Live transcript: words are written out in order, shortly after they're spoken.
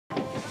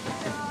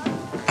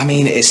I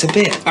mean, it's a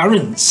bit...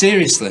 Aaron,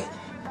 seriously.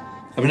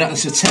 I've been at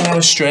this for 10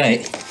 hours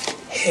straight.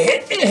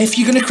 If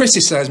you're going to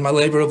criticise my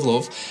labour of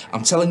love,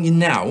 I'm telling you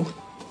now,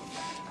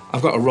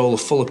 I've got a roller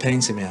full of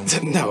paint in my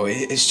hand. No,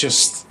 it's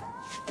just...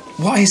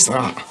 What is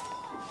that?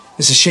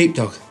 It's a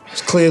sheepdog.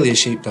 It's clearly a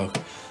sheepdog.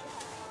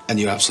 And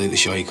you're absolutely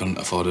sure you couldn't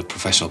afford a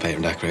professional painter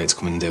and decorator to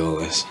come in and do all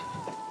this?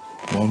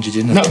 Warned you,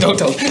 didn't I? No,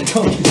 don't.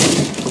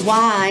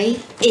 Why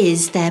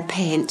is there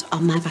paint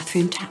on my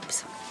bathroom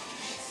taps?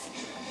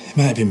 It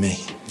might have been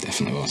me.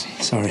 Definitely was.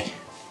 Sorry.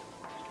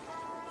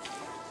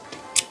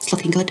 It's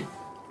looking good.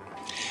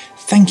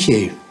 Thank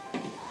you.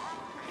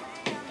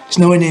 It's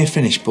nowhere near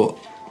finished, but,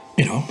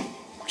 you know,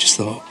 just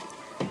thought.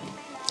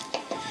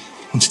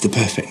 Wanted the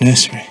perfect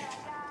nursery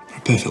for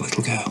a perfect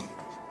little girl.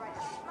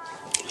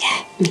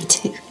 Yeah, me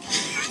too.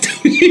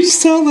 You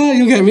start that,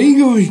 you'll get me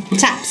going.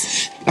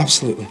 Taps.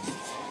 Absolutely.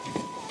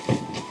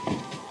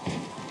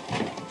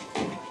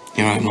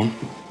 You all right, Mum?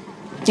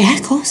 Yeah,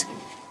 of course.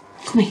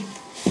 Come here.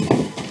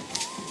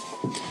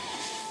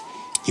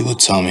 You would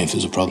tell me if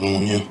there's a problem,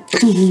 wouldn't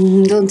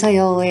you? Don't I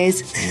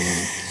always?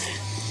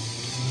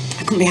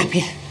 I couldn't be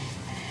happier.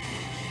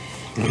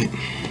 Right.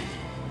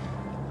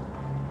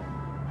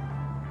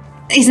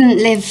 Isn't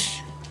Liv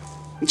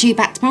due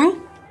back tomorrow?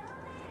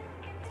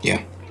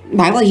 Yeah.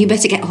 Right, well, you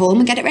better get home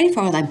and get it ready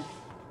for her then.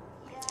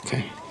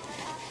 Okay.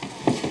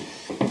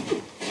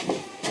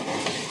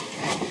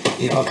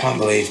 You know, I can't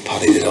believe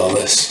Paddy did all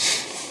this.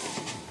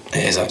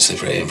 It is actually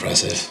pretty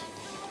impressive.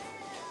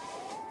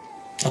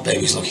 That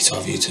baby's lucky to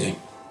have you two.